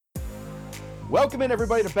Welcome in,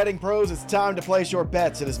 everybody, to Betting Pros. It's time to place your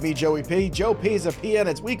bets. It is me, Joey P. Joe P's a PN.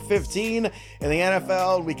 It's week 15 in the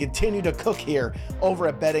NFL. We continue to cook here over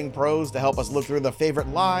at Betting Pros to help us look through the favorite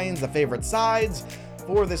lines, the favorite sides.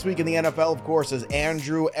 For this week in the NFL, of course, is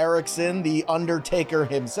Andrew Erickson, the Undertaker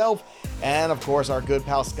himself, and of course, our good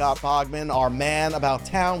pal Scott Bogman, our man about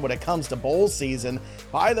town when it comes to bowl season.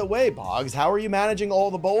 By the way, Boggs, how are you managing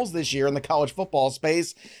all the bowls this year in the college football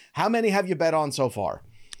space? How many have you bet on so far?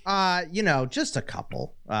 Just a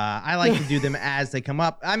couple. I like to do them as they come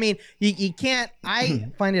up. I mean, you can't, I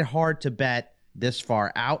find it hard to bet this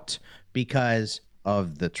far out because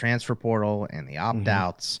of the transfer portal and the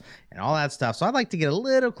opt-outs and all that stuff. So I'd like to get a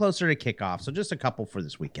little closer to kickoff. So just a couple for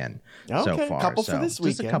this weekend so far. A couple for this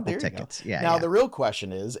weekend. Just a couple tickets. Yeah. Now, the real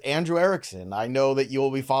question is, Andrew Erickson, I know that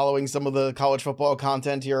you'll be following some of the college football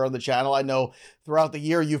content here on the channel. I know throughout the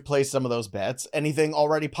year you've placed some of those bets. Anything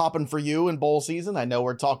already popping for you in bowl season? I know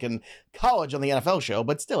we're talking college on the NFL show,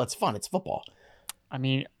 but still, it's fun. It's football. I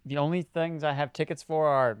mean, the only things I have tickets for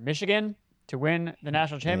are Michigan to win the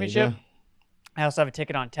national championship. I also have a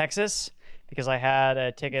ticket on Texas because I had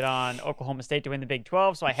a ticket on Oklahoma State to win the Big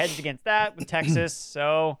 12. So I hedged against that with Texas.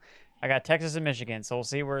 So I got Texas and Michigan. So we'll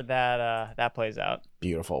see where that plays out.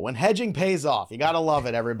 Beautiful. When hedging pays off, you got to love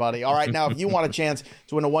it, everybody. All right, now, if you want a chance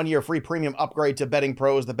to win a 1-year free premium upgrade to Betting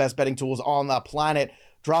Pros, the best betting tools on the planet,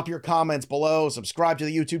 drop your comments below, subscribe to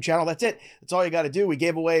the YouTube channel. That's it. That's all you got to do. We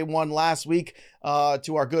gave away one last week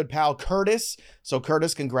to our good pal Curtis. So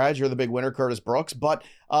Curtis, congrats. You're the big winner, Curtis Brooks. But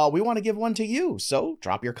we want to give one to you. So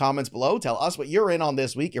drop your comments below. Tell us what you're in on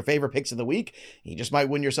this week, your favorite picks of the week. You just might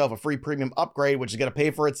win yourself a free premium upgrade, which is going to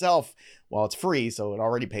pay for itself. Well, it's free, so it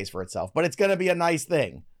already pays for itself. But it's going to be a nice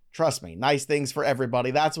thing. Trust me, nice things for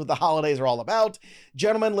everybody. That's what the holidays are all about.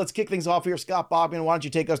 Gentlemen, let's kick things off here. Scott Bogman, why don't you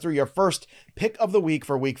take us through your first pick of the week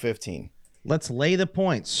for week 15? Let's lay the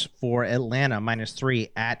points for Atlanta -3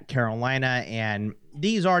 at Carolina. And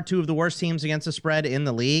these are two of the worst teams against the spread in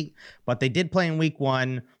the league, but they did play in week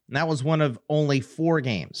 1. And that was one of only 4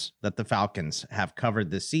 games that the Falcons have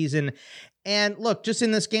covered this season. And look, just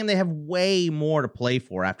in this game, they have way more to play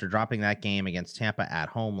for after dropping that game against Tampa at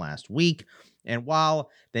home last week. And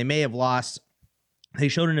while they may have lost, they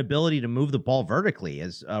showed an ability to move the ball vertically,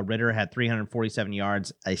 as Ritter had 347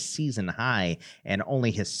 yards, a season high, and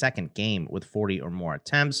only his second game with 40 or more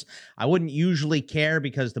attempts. I wouldn't usually care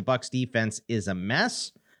because the Bucs defense is a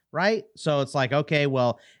mess, right? So it's like, okay,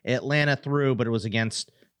 well, Atlanta threw, but it was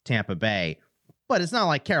against Tampa Bay. But it's not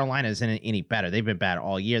like Carolina is any better. They've been bad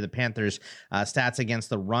all year. The Panthers' stats against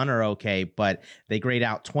the run are okay, but they grade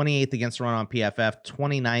out 28th against the run on PFF,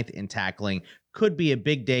 29th in tackling. Could be a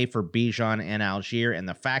big day for Bijan and Algier, and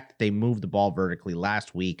the fact that they moved the ball vertically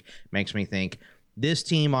last week makes me think this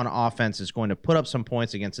team on offense is going to put up some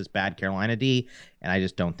points against this bad Carolina D, and I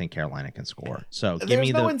just don't think Carolina can score. So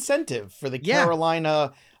There's no incentive for the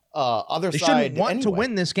Carolina other they side. They shouldn't want to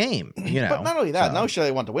win this game, But not only that, not sure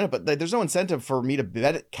they want to win it, but there's no incentive for me to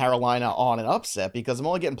bet Carolina on an upset because I'm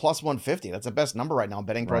only getting plus 150. That's the best number right now in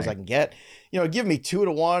Betting Pros I can get. Give me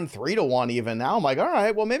 2-1, 3-1 even. Now I'm like, all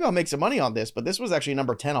right, well, maybe I'll make some money on this. But this was actually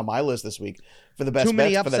number 10 on my list this week for the best Too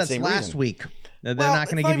many bets for that same upsets last reason. week. They're not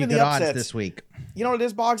going to give you good odds this week. You know what it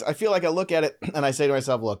is, Boggs? I feel like I look at it and I say to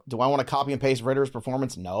myself, look, do I want to copy and paste Ritter's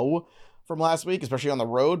performance? No. From last week, especially on the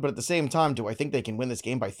road, but at the same time, do I think they can win this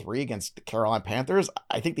game by 3 against the Carolina Panthers?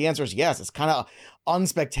 I think the answer is yes. It's kind of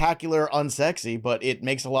unspectacular, unsexy, but it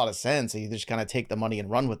makes a lot of sense. You just kind of take the money and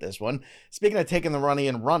run with this one. Speaking of taking the money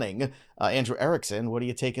and running, Andrew Erickson, what are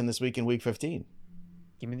you taking this week in week 15?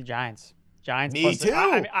 Give me the Giants. Giants. Me too.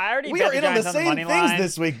 I already we bet are in on the same things line.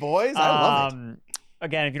 This week, boys. I love it.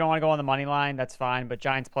 Again, if you don't want to go on the money line, that's fine. But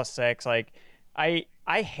Giants +6. Like, I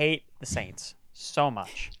hate the Saints so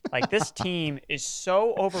much. Like, this team is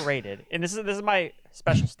so overrated. And this is my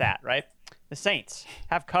special stat, right? The Saints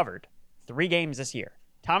have covered 3 games this year.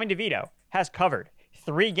 Tommy DeVito has covered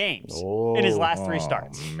 3 games in his last 3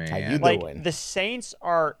 starts. Man. How you Like, doing? the Saints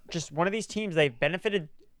are just one of these teams. They've benefited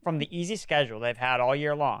from the easy schedule they've had all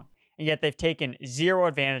year long, and yet they've taken zero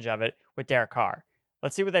advantage of it with Derek Carr.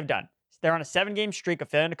 Let's see what they've done. They're on a 7-game streak of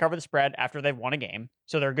failing to cover the spread after they've won a game,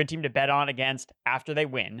 so they're a good team to bet on against after they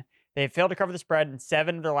win. They've failed to cover the spread in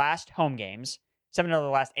 7 of their last home games, 7 of their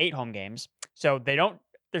last 8 home games. So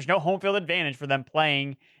there's no home field advantage for them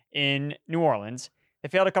playing in New Orleans. They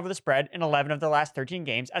failed to cover the spread in 11 of their last 13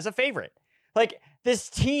 games as a favorite. Like, this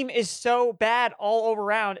team is so bad all over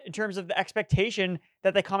around in terms of the expectation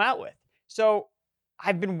that they come out with. So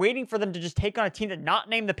I've been waiting for them to just take on a team that not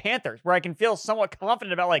named the Panthers, where I can feel somewhat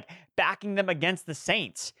confident about, like, backing them against the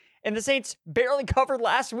Saints. And the Saints barely covered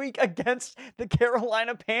last week against the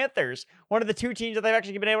Carolina Panthers, one of the two teams that they've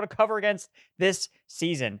actually been able to cover against this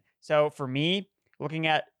season. So for me, looking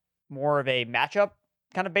at more of a matchup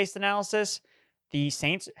kind of based analysis, the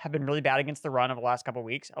Saints have been really bad against the run over the last couple of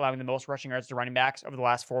weeks, allowing the most rushing yards to running backs over the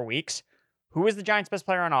last 4 weeks. Who is the Giants' best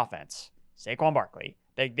player on offense? Saquon Barkley.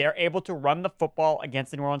 They're able to run the football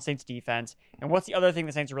against the New Orleans Saints defense. And what's the other thing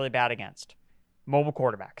the Saints are really bad against? Mobile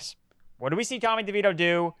quarterbacks. What do we see Tommy DeVito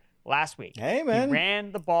do last week? Hey, man. He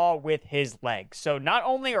ran the ball with his legs. So not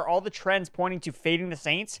only are all the trends pointing to fading the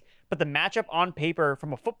Saints, but the matchup on paper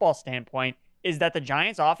from a football standpoint is that the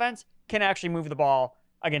Giants offense can actually move the ball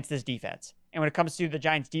against this defense. And when it comes to the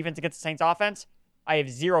Giants defense against the Saints offense, I have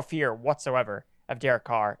zero fear whatsoever of Derek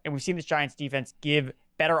Carr. And we've seen this Giants defense give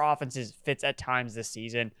better offenses fits at times this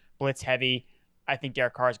season. Blitz heavy. I think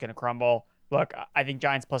Derek Carr is going to crumble. Look, I think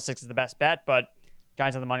Giants +6 is the best bet, but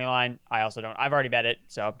Giants on the money line, I also don't. I've already bet it,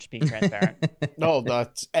 so I'm just being transparent. No,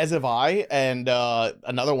 that's as have I. And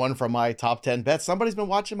another one from my top 10 bets. Somebody's been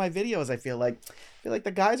watching my videos. I feel like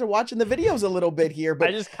the guys are watching the videos a little bit here. But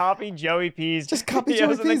I just copied Joey P's. Just copy videos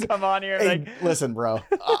Joey and then P's. come on here and Hey, listen, bro.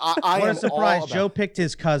 I What am a surprise. all about- Joe picked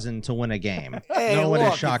his cousin to win a game. Hey, no one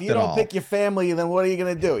look, is shocked if you at don't all. pick your family, then what are you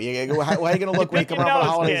going to do? How are you going to look when you come Pick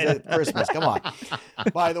around for the your nose, holidays kid. at Christmas? Come on.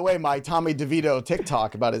 By the way, my Tommy DeVito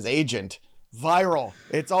TikTok about his agent, viral.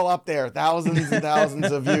 It's all up there. Thousands and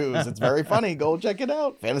thousands of views. It's very funny. Go check it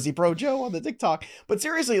out. Fantasy Pro Joe on the TikTok. But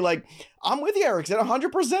seriously, like, I'm with you, Erickson,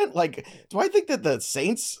 100%. Like, do I think that the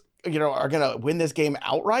Saints, are going to win this game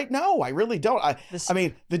outright? No, I really don't. I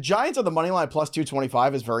mean, the Giants on the money line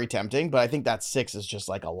 +225 is very tempting, but I think that 6 is just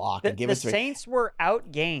like a lock. And give the it to me. Saints were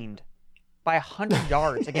outgained by 100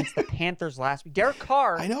 yards against the Panthers last week. Derek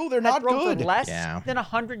Carr, I know, they're had not thrown good. for less Yeah. than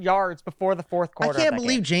 100 yards before the fourth I quarter. can't of that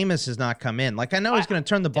believe game. Jameis has not come in. Like, I know he's going to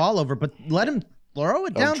turn the ball over, but let him throw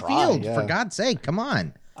it Don't try, downfield, yeah. for God's sake. Come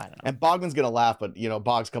on. I don't know. And Bogman's going to laugh, but,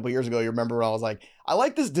 Boggs, a couple years ago, you remember when I was like, I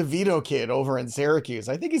like this DeVito kid over in Syracuse.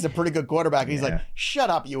 I think he's a pretty good quarterback. And he's like, shut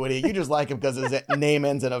up, you idiot. You just like him because his name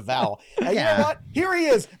ends in a vowel. And you know what? Here he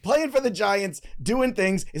is, playing for the Giants, doing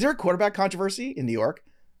things. Is there a quarterback controversy in New York?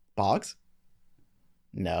 Boggs?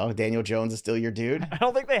 No, Daniel Jones is still your dude. I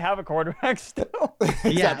don't think they have a quarterback still.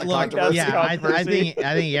 Yeah, the look, controversy? I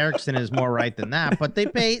think Erickson is more right than that. But they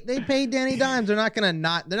pay Danny Dimes. They're not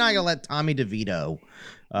gonna let Tommy DeVito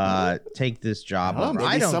take this job over. Maybe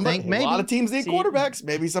I don't think. Maybe a lot of teams need quarterbacks.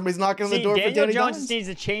 Maybe somebody's knocking on the door for Daniel Danny Jones Dimes. just needs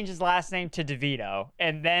to change his last name to DeVito,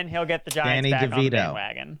 and then he'll get the Giants Danny back on the DeVito.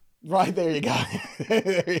 bandwagon. Right, there you go.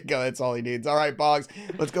 There you go. That's all he needs. All right, Boggs,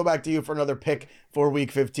 let's go back to you for another pick for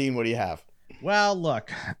Week 15. What do you have? Well,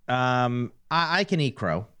 look, I can eat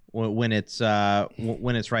crow when it's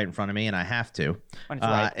right in front of me, and I have to. When it's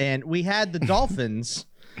right. And we had the Dolphins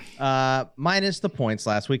minus the points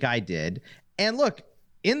last week. I did, and look,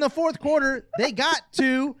 in the fourth quarter, they got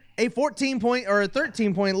to a 14-point or a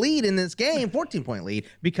 13-point lead in this game, 14-point lead,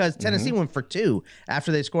 because Tennessee went for 2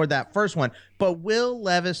 after they scored that first one. But Will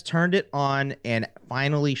Levis turned it on and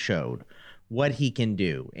finally showed what he can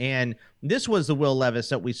do. And this was the Will Levis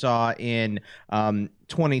that we saw in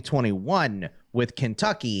 2021 with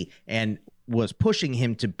Kentucky and was pushing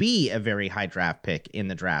him to be a very high draft pick in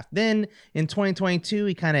the draft. Then in 2022,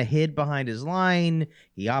 he kind of hid behind his line.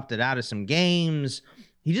 He opted out of some games.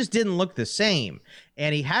 He just didn't look the same.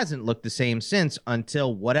 And he hasn't looked the same since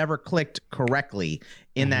until whatever clicked correctly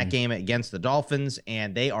in that game against the Dolphins.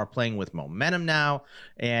 And they are playing with momentum now.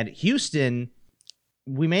 And Houston,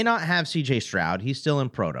 we may not have CJ Stroud. He's still in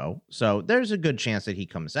proto. So there's a good chance that he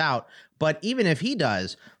comes out. But even if he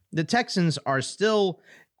does, the Texans are still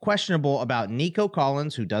questionable about Nico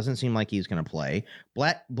Collins, who doesn't seem like he's going to play,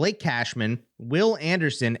 Blake Cashman, Will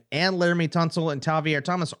Anderson, and Laramie Tunsil and Tavier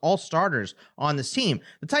Thomas, all starters on this team.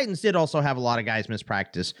 The Titans did also have a lot of guys miss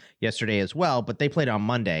practice yesterday as well, but they played on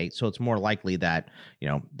Monday, so it's more likely that,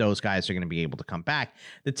 those guys are going to be able to come back.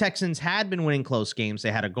 The Texans had been winning close games.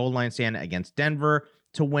 They had a goal line stand against Denver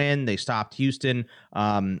to win. They stopped Houston.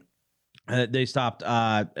 They stopped,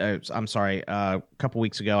 I'm sorry, a couple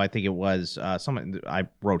weeks ago, I think it was, I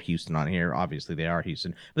wrote Houston on here. Obviously, they are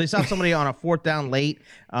Houston. But they stopped somebody on a 4th down late.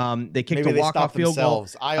 They kicked Maybe a walk-off field goal.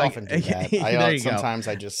 I often do that. There you go. Sometimes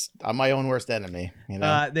I'm my own worst enemy.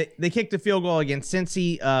 They kicked a field goal against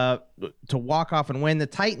Cincy to walk off and win. The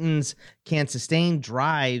Titans can sustain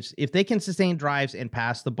drives. If they can sustain drives and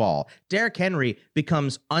pass the ball, Derrick Henry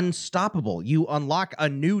becomes unstoppable. You unlock a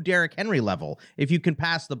new Derrick Henry level if you can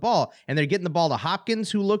pass the ball. And they're getting the ball to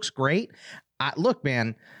Hopkins, who looks great. Look,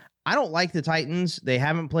 man, I don't like the Titans. They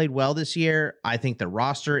haven't played well this year. I think the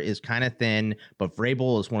roster is kind of thin, but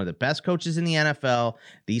Vrabel is one of the best coaches in the NFL.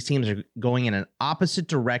 These teams are going in an opposite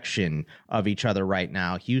direction of each other right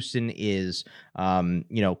now. Houston is, kind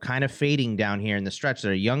of fading down here in the stretch.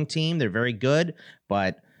 They're a young team. They're very good,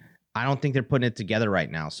 but I don't think they're putting it together right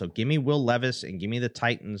now. So give me Will Levis and give me the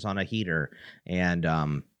Titans on a heater. And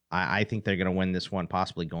I think they're going to win this one,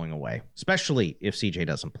 possibly going away, especially if CJ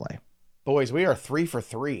doesn't play. Boys, we are 3 for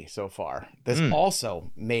 3 so far. This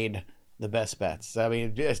also made the best bets. I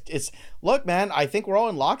mean, it's look, man, I think we're all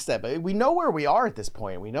in lockstep. We know where we are at this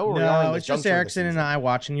point. We know where we are. No, it's just Erickson and I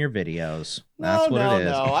watching your videos. That's what it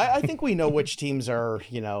is. I think we know which teams are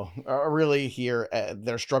really here.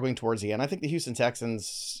 They're struggling towards the end. I think the Houston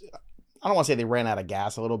Texans, I don't want to say they ran out of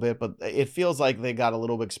gas a little bit, but it feels like they got a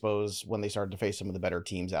little bit exposed when they started to face some of the better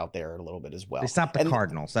teams out there a little bit as well. They stopped the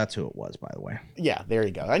Cardinals. That's who it was, by the way. Yeah, there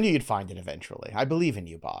you go. I knew you'd find it eventually. I believe in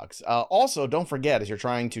you, Boggs. Also, don't forget, as you're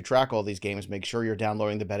trying to track all these games, make sure you're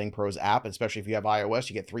downloading the Betting Pros app, especially if you have iOS.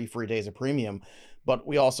 You get 3 free days of premium. But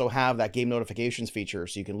we also have that game notifications feature,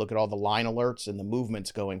 so you can look at all the line alerts and the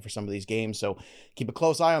movements going for some of these games. So keep a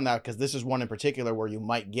close eye on that, because this is one in particular where you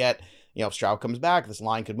might get, if Stroud comes back, this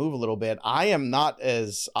line could move a little bit. I am not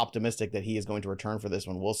as optimistic that he is going to return for this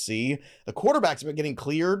one. We'll see. The quarterbacks have been getting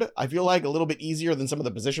cleared, I feel like, a little bit easier than some of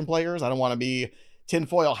the position players. I don't want to be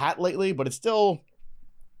tinfoil hat lately, but it's still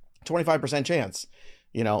 25% chance,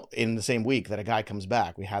 in the same week that a guy comes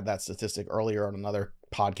back. We had that statistic earlier on another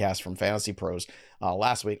podcast from Fantasy Pros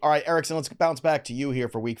last week. All right, Erickson, let's bounce back to you here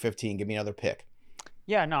for week 15. Give me another pick.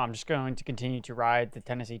 Yeah, no, I'm just going to continue to ride the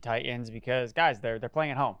Tennessee Titans because, guys, they're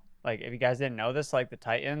playing at home. Like, if you guys didn't know this, like, the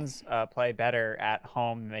Titans play better at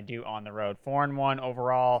home than they do on the road. 4-1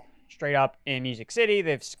 overall, straight up in Music City.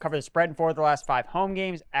 They've covered the spread in 4 of the last 5 home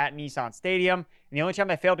games at Nissan Stadium. And the only time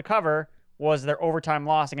they failed to cover was their overtime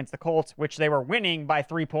loss against the Colts, which they were winning by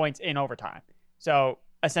 3 points in overtime. So,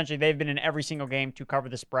 essentially, they've been in every single game to cover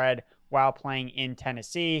the spread while playing in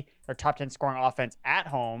Tennessee. They're top 10 scoring offense at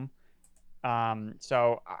home.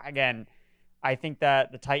 So, again, I think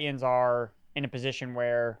that the Titans are in a position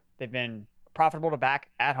where they've been profitable to back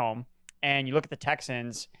at home. And you look at the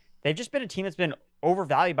Texans, they've just been a team that's been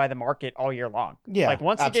overvalued by the market all year long. Yeah, like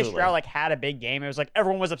once absolutely. CJ Stroud had a big game, it was like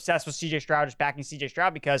everyone was obsessed with CJ Stroud, just backing CJ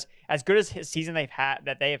Stroud, because as good as his season they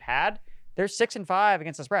have had, they're 6-5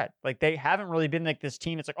 against the spread. Like, they haven't really been like this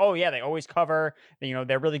team. It's like, oh yeah, they always cover.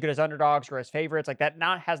 They're really good as underdogs or as favorites. Like, that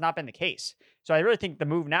has not been the case. So I really think the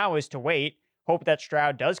move now is to wait, hope that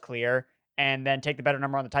Stroud does clear, and then take the better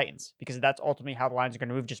number on the Titans, because that's ultimately how the lines are going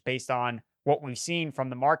to move, just based on what we've seen from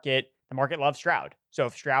the market. The market loves Stroud. So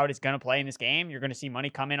if Stroud is going to play in this game, you're going to see money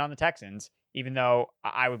come in on the Texans, even though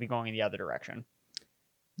I would be going in the other direction.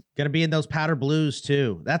 Going to be in those powder blues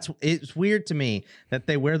too. It's weird to me that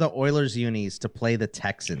they wear the Oilers unis to play the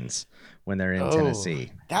Texans when they're in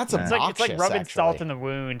Tennessee. That's obnoxious. It's like rubbing salt in the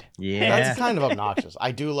wound. Yeah, that's kind of obnoxious.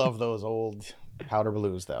 I do love those old powder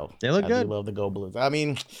blues, though. They look good. I do love the Go Blues. I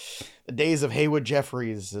mean, the days of Haywood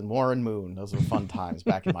Jeffries and Warren Moon, those were fun times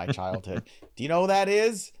back in my childhood. Do you know who that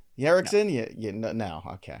is? Erickson? No.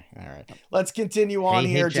 Okay. All right. Let's continue on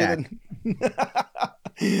here.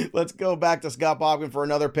 Let's go back to Scott Bogman for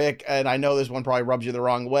another pick. And I know this one probably rubs you the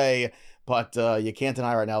wrong way, but you can't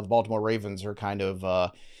deny right now the Baltimore Ravens are kind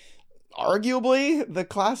of arguably the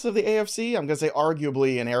class of the AFC. I'm going to say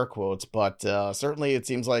arguably in air quotes, but certainly it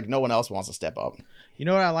seems like no one else wants to step up. You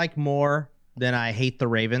know what I like more than I hate the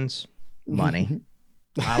Ravens? Money.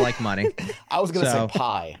 I like money. I was going to say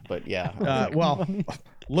pie, but yeah. Well,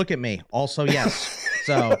 look at me. Also, yes.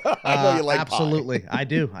 So I know you like absolutely. Pie. I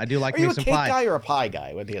do like me some pie. Are you a cake pie. guy or a pie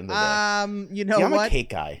guy at the end of the day? You know I'm what? a cake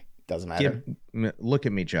guy. Doesn't matter. Look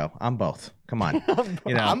at me, Joe. I'm both. Come on.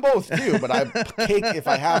 I'm both too, but I cake if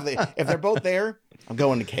they're both there, I'm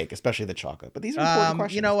going to cake, especially the chocolate. But these are important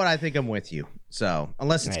questions. You know what? I think I'm with you. So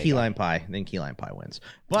unless it's key lime pie, then key lime pie wins.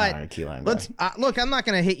 But let's look. I'm not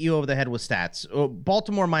going to hit you over the head with stats.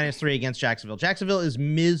 Baltimore -3 against Jacksonville. Jacksonville is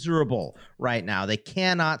miserable right now. They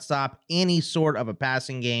cannot stop any sort of a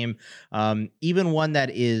passing game, even one that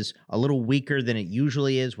is a little weaker than it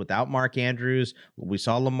usually is without Mark Andrews. We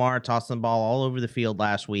saw Lamar tossing the ball all over the field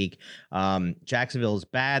last week. Jacksonville is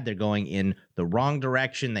bad. They're going in the wrong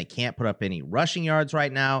direction. They can't put up any rushing yards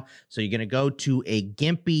right now. So you're going to go to a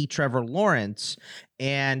gimpy Trevor Lawrence,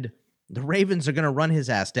 and the Ravens are going to run his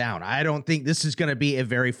ass down. I don't think this is going to be a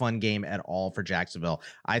very fun game at all for Jacksonville.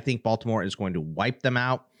 I think Baltimore is going to wipe them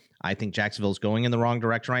out. I think Jacksonville is going in the wrong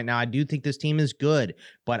direction right now. I do think this team is good,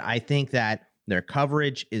 but I think that Their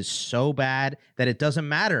coverage is so bad that it doesn't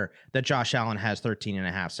matter that Josh Allen has 13 and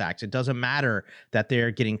a half sacks. It doesn't matter that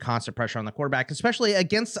they're getting constant pressure on the quarterback, especially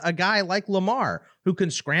against a guy like Lamar who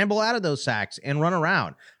can scramble out of those sacks and run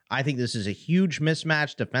around. I think this is a huge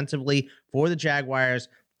mismatch defensively for the Jaguars,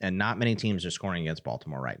 and not many teams are scoring against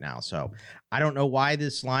Baltimore right now. So I don't know why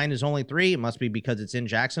this line is only 3. It must be because it's in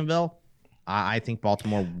Jacksonville. I think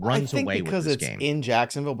Baltimore runs away with this game. I think because it's in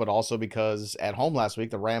Jacksonville, but also because at home last week,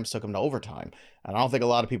 the Rams took them to overtime. And I don't think a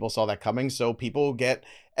lot of people saw that coming. So people get,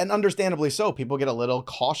 and understandably so, people get a little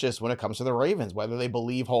cautious when it comes to the Ravens, whether they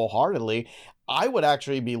believe wholeheartedly. I would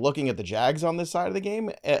actually be looking at the Jags on this side of the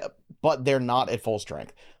game, but they're not at full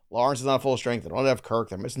strength. Lawrence is not full strength. They don't have Kirk.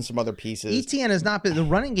 They're missing some other pieces. ETN has not been, the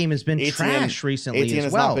running game has been trash recently ETN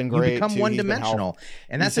as well. Not been great you become one-dimensional,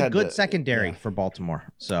 and that's a good secondary for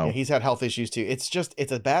Baltimore. So he's had health issues too.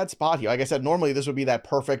 It's a bad spot here. Like I said, normally this would be that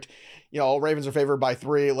perfect, Ravens are favored by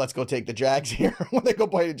 3. Let's go take the Jags here when they go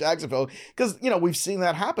play in Jacksonville. Because, we've seen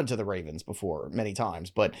that happen to the Ravens before many times.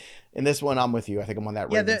 But in this one, I'm with you. I think I'm on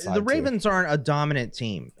that Ravens side the Ravens aren't a dominant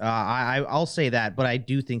team. I'll say that, but I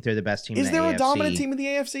do think they're the best team in the AFC. Is there a dominant team in the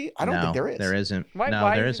AFC? I don't think there is. There isn't. Why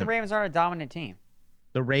do you think the Ravens aren't a dominant team?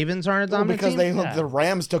 The Ravens aren't a dominant team? Because the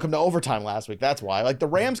Rams took them to overtime last week. That's why. Like, the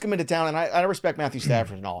Rams come into town, and I respect Matthew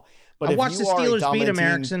Stafford and all. But I watched the Steelers beat them,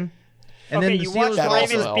 Erickson. And then you watched the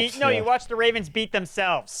Ravens beat. No, you watched the Ravens beat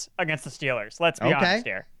themselves against the Steelers. Let's be honest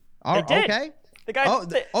here. They did. Okay. The guys.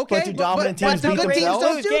 But do dominant teams beat themselves?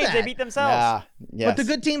 Don't do that. They beat themselves. Yeah. But the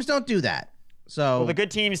good teams don't do that. So the good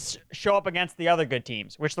teams show up against the other good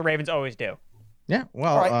teams, which the Ravens always do. Yeah,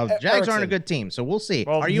 well, Jags aren't a good team, so we'll see.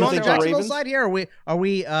 Well, are you on the Jacksonville side here? Are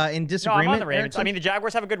we in disagreement? No, I'm on the Ravens. I mean, the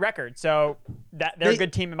Jaguars have a good record, so they're a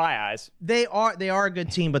good team in my eyes. They are a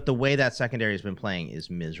good team, but the way that secondary has been playing is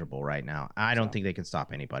miserable right now. I don't think they can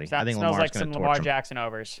stop anybody. I think Lamar's like some Lamar Jackson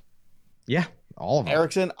overs. Yeah, all of them.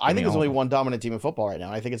 Erickson, I think there's only one dominant team in football right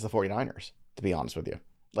now. I think it's the 49ers, to be honest with you.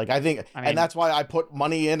 Like, and that's why I put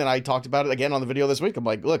money in, and I talked about it again on the video this week. I'm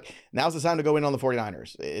like, look, now's the time to go in on the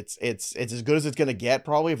 49ers. It's as good as it's going to get,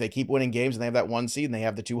 probably, if they keep winning games and they have that 1 seed and they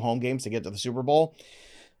have the 2 home games to get to the Super Bowl.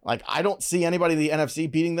 Like, I don't see anybody in the NFC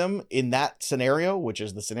beating them in that scenario, which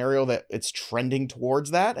is the scenario that it's trending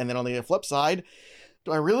towards that. And then on the flip side,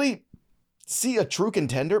 do I really see a true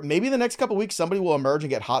contender? Maybe the next couple of weeks, somebody will emerge and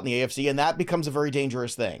get hot in the AFC, and that becomes a very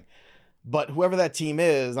dangerous thing. But whoever that team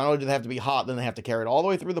is, not only do they have to be hot, then they have to carry it all the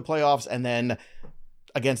way through the playoffs and then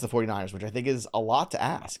against the 49ers, which I think is a lot to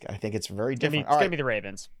ask. I think it's very different. It's going to be the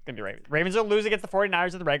Ravens. It's going to be the Ravens. Ravens will lose against the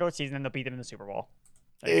 49ers in the regular season, and they'll beat them in the Super Bowl.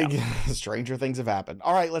 Stranger things have happened.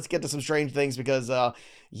 All right, let's get to some strange things because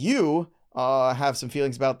you have some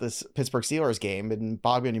feelings about this Pittsburgh Steelers game, and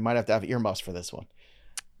Bogman, you might have to have earmuffs for this one.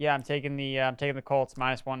 Yeah, I'm taking the Colts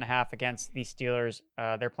 -1.5 against the Steelers.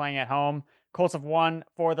 They're playing at home. Colts have won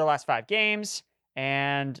 4 of their last 5 games,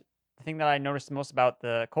 and the thing that I noticed the most about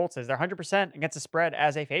the Colts is they're 100% against the spread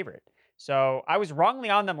as a favorite. So I was wrongly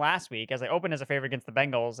on them last week as I opened as a favorite against the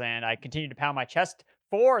Bengals, and I continued to pound my chest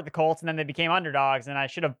for the Colts, and then they became underdogs, and I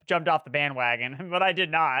should have jumped off the bandwagon, but I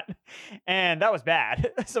did not, and that was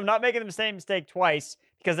bad. So I'm not making the same mistake twice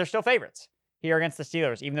because they're still favorites here against the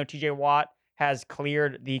Steelers. Even though TJ Watt has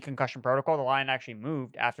cleared the concussion protocol, the line actually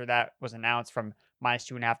moved after that was announced from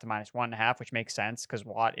 -2.5 to -1.5, which makes sense because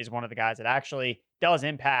Watt is one of the guys that actually does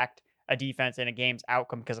impact a defense and a game's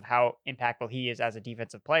outcome because of how impactful he is as a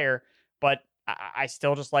defensive player. But I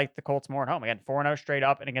still just like the Colts more at home. Again, 4-0 straight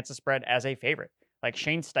up and against the spread as a favorite. Like,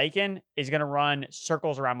 Shane Steichen is going to run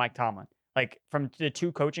circles around Mike Tomlin. Like, from the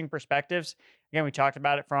 2 coaching perspectives, again, we talked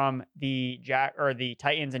about it from the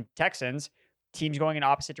Titans and Texans, teams going in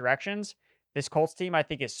opposite directions. This Colts team, I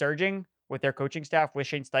think, is surging with their coaching staff with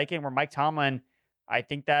Shane Steichen, where Mike Tomlin, I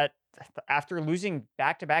think that after losing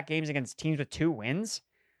back-to-back games against teams with 2 wins,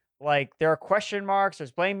 like, there are question marks.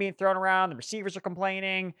 There's blame being thrown around. The receivers are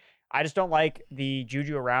complaining. I just don't like the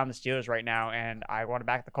juju around the Steelers right now, and I want to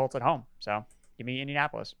back the Colts at home. So give me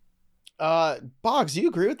Indianapolis. Boggs, do you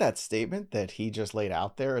agree with that statement that he just laid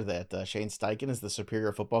out there that Shane Steichen is the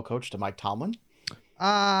superior football coach to Mike Tomlin?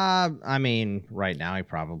 I mean, right now he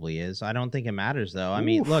probably is. I don't think it matters though. I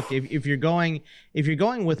mean, look, if you're going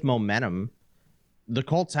with momentum, the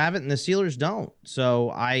Colts have it and the Steelers don't.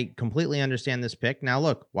 So I completely understand this pick. Now,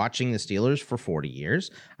 look, watching the Steelers for 40 years,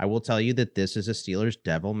 I will tell you that this is a Steelers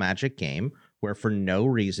devil magic game where for no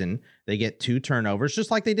reason they get 2 turnovers, just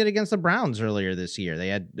like they did against the Browns earlier this year. They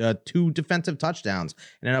had 2 defensive touchdowns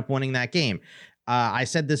and ended up winning that game. I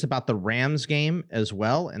said this about the Rams game as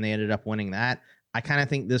well, and they ended up winning that. I kind of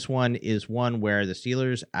think this one is one where the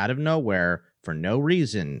Steelers, out of nowhere, for no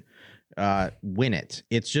reason, win it.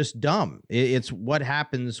 It's just dumb. It's what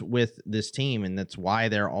happens with this team, and that's why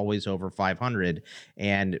they're always over 500.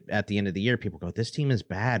 And at the end of the year, people go, this team is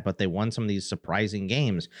bad, but they won some of these surprising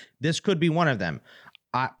games. This could be one of them.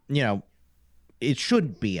 It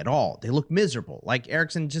shouldn't be at all. They look miserable. Like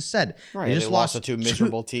Erickson just said, right. They just lost to two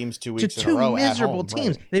miserable teams 2 weeks in a row. Miserable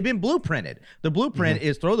teams. Right. They've been blueprinted. The blueprint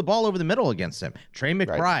is throw the ball over the middle against them. Trey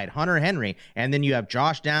McBride, right. Hunter Henry, and then you have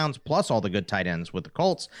Josh Downs plus all the good tight ends with the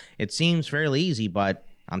Colts. It seems fairly easy, but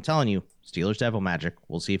I'm telling you, Steelers Devil Magic.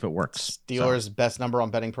 We'll see if it works. Steelers' best number on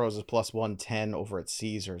Betting Pros is plus 110 over at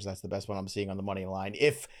Caesars. That's the best one I'm seeing on the money line.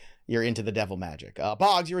 If you're into the Devil Magic.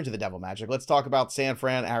 Boggs, you're into the Devil Magic. Let's talk about San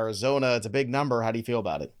Fran, Arizona. It's a big number. How do you feel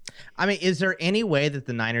about it? I mean, is there any way that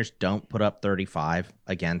the Niners don't put up 35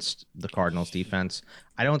 against the Cardinals defense?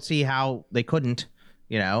 I don't see how they couldn't,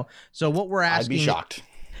 So what we're asking... I'd be shocked.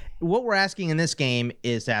 What we're asking in this game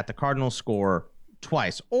is that the Cardinals score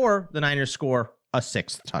twice or the Niners score a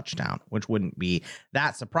sixth touchdown, which wouldn't be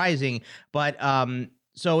that surprising. But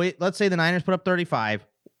let's say the Niners put up 35,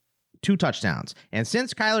 2 touchdowns. And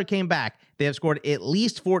since Kyler came back, they have scored at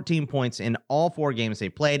least 14 points in all 4 games they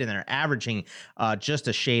played, and they're averaging just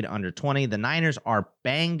a shade under 20. The Niners are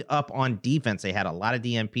banged up on defense. They had a lot of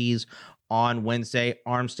DMPs on Wednesday.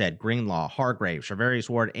 Armstead, Greenlaw, Hargrave, Charvarius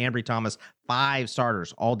Ward, Ambry Thomas, 5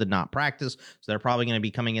 starters, all did not practice, so they're probably going to be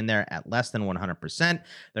coming in there at less than 100%.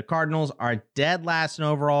 The Cardinals are dead last in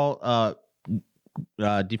overall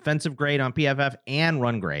defensive grade on PFF and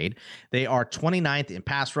run grade. They are 29th in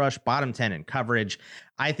pass rush, bottom 10 in coverage.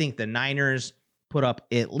 I think the Niners put up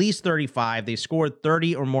at least 35. They scored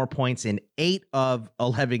 30 or more points in 8 of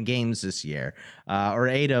 11 games this year, or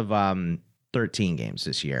 8 of 13 games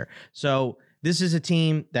this year. So this is a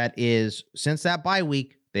team that is, since that bye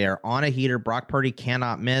week, they are on a heater. Brock Purdy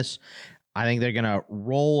cannot miss. I think they're going to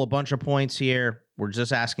roll a bunch of points here. We're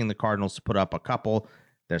just asking the Cardinals to put up a couple.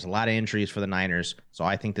 There's a lot of injuries for the Niners, so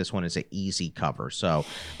I think this one is an easy cover. So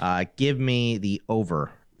give me the over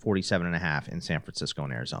 47.5 in San Francisco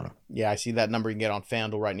and Arizona. Yeah, I see that number you can get on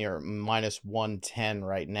FanDuel right near minus 110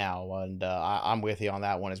 right now, and I'm with you on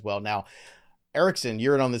that one as well. Now, Erickson,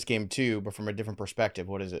 you're in on this game too, but from a different perspective.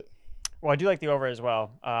 What is it? Well, I do like the over as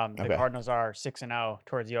well. The Cardinals are 6-0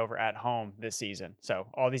 towards the over at home this season. So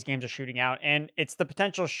all these games are shooting out, and it's the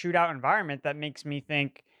potential shootout environment that makes me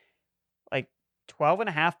think like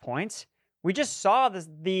 12.5 points. We just saw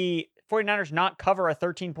the 49ers not cover a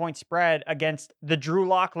 13-point spread against the Drew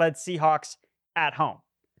Lock-led Seahawks at home.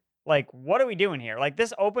 Like, what are we doing here? Like,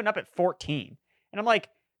 this opened up at 14. And I'm like,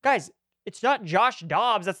 guys, it's not Josh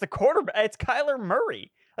Dobbs. That's the quarterback. It's Kyler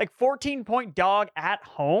Murray. Like, 14-point dog at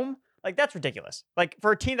home? Like, that's ridiculous. Like,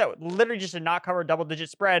 for a team that literally just did not cover a double-digit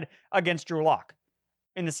spread against Drew Lock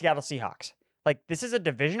in the Seattle Seahawks. Like, this is a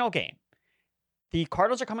divisional game. The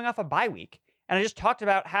Cardinals are coming off a bye week. And I just talked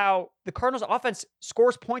about how the Cardinals offense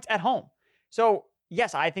scores points at home. So,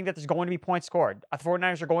 yes, I think that there's going to be points scored. The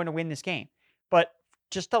 49ers are going to win this game. But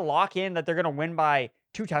just to lock in that they're going to win by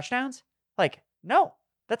 2 touchdowns? Like, no,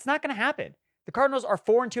 that's not going to happen. The Cardinals are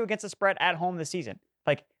 4-2 against the spread at home this season.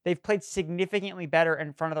 Like, they've played significantly better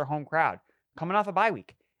in front of their home crowd. Coming off a bye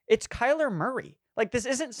week. It's Kyler Murray. Like, this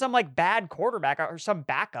isn't some, like, bad quarterback or some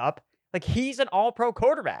backup. Like, he's an all-pro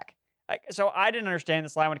quarterback. Like, so I didn't understand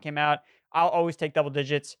this line when it came out. I'll always take double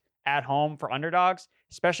digits at home for underdogs,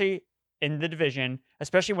 especially in the division,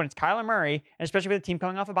 especially when it's Kyler Murray, and especially with the team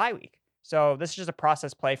coming off a bye week. So this is just a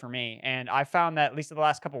process play for me. And I found that, at least in the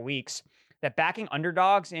last couple of weeks, that backing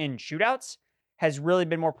underdogs in shootouts has really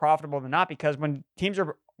been more profitable than not, because when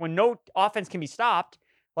no offense can be stopped,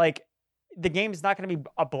 like, the game is not going to be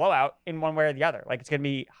a blowout in one way or the other. Like, it's going to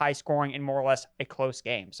be high scoring in more or less a close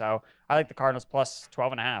game. So I like the Cardinals plus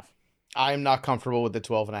 12.5. I'm not comfortable with the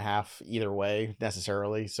 12.5 either way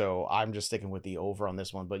necessarily, so I'm just sticking with the over on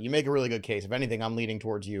this one. But you make a really good case. If anything, I'm leaning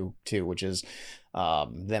towards you too, which is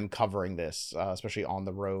them covering this, especially on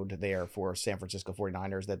the road there for San Francisco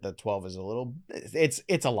 49ers. That the 12 is a little,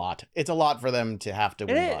 it's a lot. It's a lot for them to have to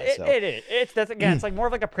win by. It is. It's like more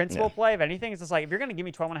of like a principal play. If anything, it's just like, if you're going to give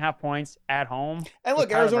me 12.5 points at home. And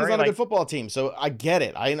look, Arizona's not a good football team, so I get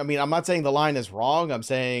it. I mean, I'm not saying the line is wrong. I'm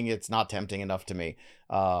saying it's not tempting enough to me.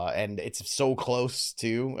 And it's so close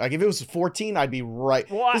to, like, if it was 14, I'd be right.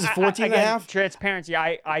 Well, this is 14.5. Transparency.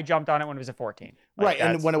 I jumped on it when it was at 14. Like, right.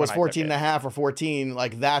 And when it was 14.5 or 14,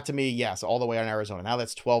 like that to me, yes, all the way on Arizona. Now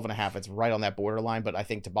that's 12.5. It's right on that borderline. But I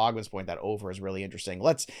think to Bogman's point, that over is really interesting.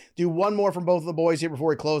 Let's do one more from both of the boys here before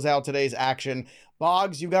we close out today's action.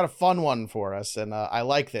 Boggs, you've got a fun one for us, and I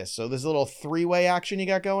like this. So this is a little 3-way action you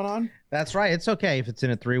got going on? That's right. It's okay if it's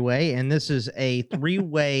in a 3-way. And this is a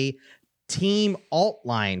 3-way team alt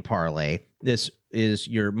line parlay. This is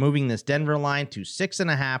you're moving this Denver line to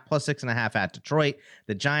 6.5 plus 6.5 at Detroit,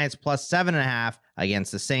 the Giants plus 7.5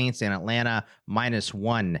 against the Saints, and Atlanta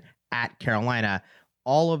 -1 at Carolina.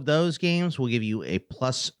 All of those games will give you a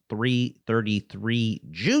plus 333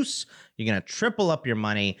 juice. You're going to triple up your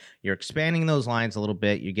money. You're expanding those lines a little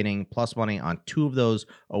bit. You're getting plus money on 2 of those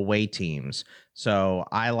away teams. So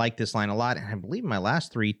I like this line a lot. And I believe my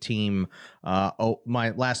last 3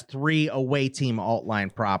 away team alt line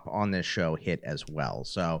prop on this show hit as well.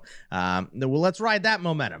 So let's ride that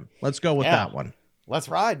momentum. Let's go with that one. Let's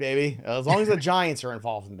ride, baby. As long as the Giants are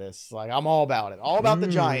involved in this, like, I'm all about it. All about the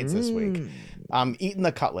Giants this week. I'm eating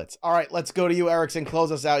the cutlets. All right, let's go to you, Erickson. Close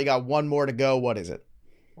us out. You got one more to go. What is it?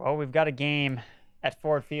 Well, we've got a game at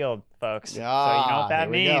Ford Field, folks. Yeah, so you know what that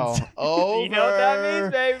means. Over. You know what that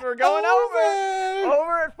means, baby. We're going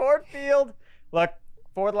over at Ford Field. Look,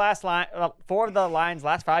 4 of the Lions'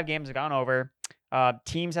 last 5 games have gone over.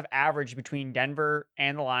 Teams have averaged between Denver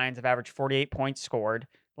and the Lions have averaged 48 points scored.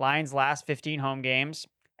 Lions' last 15 home games,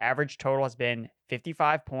 average total has been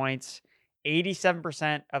 55 points.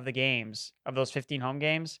 87% of the games of those 15 home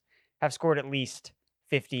games have scored at least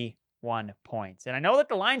 51 points. And I know that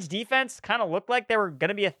the Lions defense kind of looked like they were going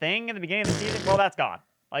to be a thing in the beginning of the season. Well, that's gone.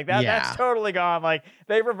 Like that's totally gone. Like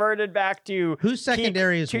they reverted back to whose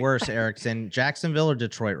secondary is worse, Erickson, Jacksonville or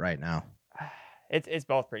Detroit right now? It's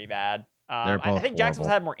both pretty bad. They're both I think horrible.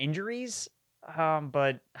 Jacksonville's had more injuries.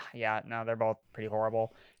 But yeah, no, they're both pretty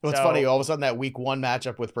horrible. Well, it's funny. All of a sudden, that week 1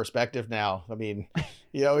 matchup with perspective now. I mean,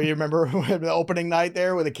 you remember when the opening night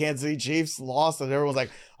there where the Kansas City Chiefs lost and everyone's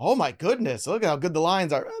like, oh my goodness, look how good the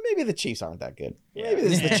Lions are. Maybe the Chiefs aren't that good. Yeah. Maybe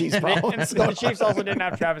this is the Chiefs' problem. The Chiefs also didn't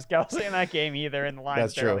have Travis Kelce in that game either, and the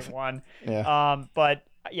Lions barely won. Yeah. But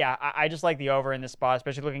yeah, I just like the over in this spot,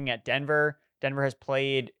 especially looking at Denver. Denver has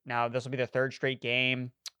played, now this will be their 3rd straight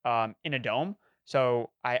game in a dome.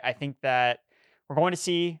 So I think that we're going to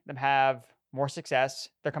see them have more success.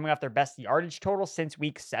 They're coming off their best yardage total since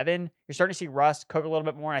week 7. You're starting to see Russ cook a little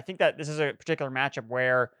bit more. And I think that this is a particular matchup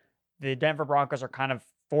where the Denver Broncos are kind of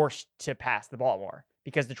forced to pass the ball more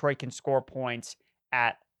because Detroit can score points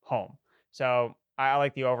at home. So I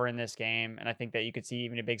like the over in this game. And I think that you could see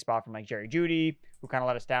even a big spot from like Jerry Jeudy, who kind of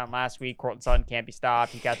let us down last week. Courtland Sutton can't be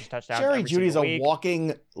stopped. He catches touchdowns. Jerry Judy's a week.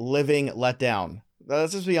 Walking, living letdown.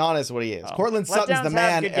 Let's just be honest what he is. Courtland Sutton's the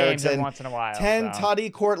man, Erickson. Once in a while, 10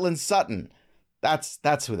 tutty Courtland Sutton.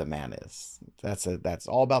 That's who the man is. That's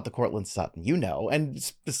all about the Courtland Sutton,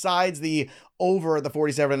 And besides the over the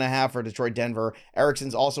 47.5 for Detroit Denver,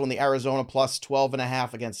 Erickson's also in the Arizona plus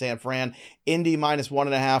 12.5 against San Fran, Indy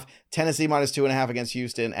 -1.5, Tennessee -2.5 against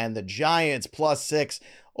Houston, and the Giants plus 6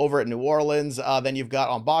 over at New Orleans. Then you've got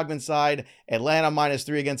on Bogman's side, Atlanta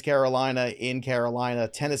 -3 against Carolina in Carolina,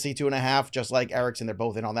 Tennessee 2.5, just like Erickson. They're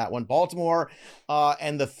both in on that one. Baltimore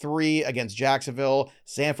and the 3 against Jacksonville,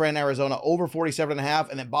 San Fran, Arizona over 47.5.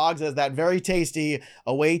 And then Boggs has that very tasty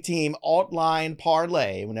away team alt line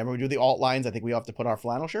parlay. Whenever we do the alt lines, I think we have to put our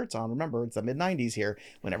flannel shirts on. Remember, it's the mid-90s here.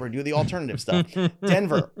 Whenever we do the alternative stuff.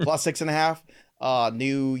 Denver plus 6.5,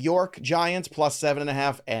 New York Giants plus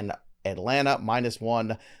 7.5, and Atlanta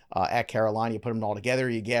 -1 at Carolina. You put them all together,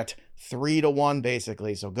 you get 3-1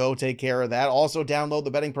 basically. So go take care of that. Also download the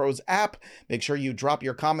Betting Pros app. Make sure you drop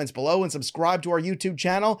your comments below and subscribe to our YouTube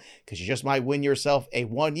channel because you just might win yourself a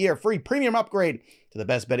 1-year free premium upgrade to the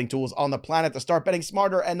best betting tools on the planet to start betting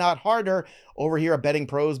smarter and not harder over here at Betting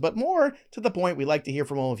Pros. But more to the point, we like to hear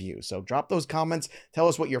from all of you. So drop those comments. Tell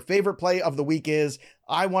us what your favorite play of the week is.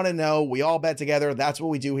 I want to know. We all bet together. That's what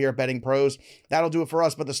we do here at Betting Pros. That'll do it for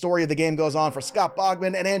us. But the story of the game goes on. For Scott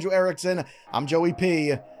Bogman and Andrew Erickson, I'm Joey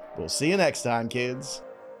P. We'll see you next time, kids.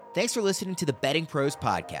 Thanks for listening to the Betting Pros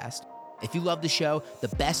podcast. If you love the show, the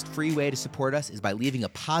best free way to support us is by leaving a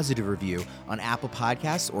positive review on Apple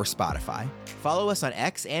Podcasts or Spotify. Follow us on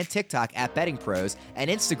X and TikTok at Betting Pros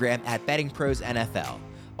and Instagram at Betting Pros NFL.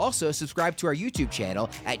 Also, subscribe to our YouTube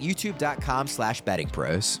channel at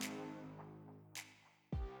youtube.com/bettingpros.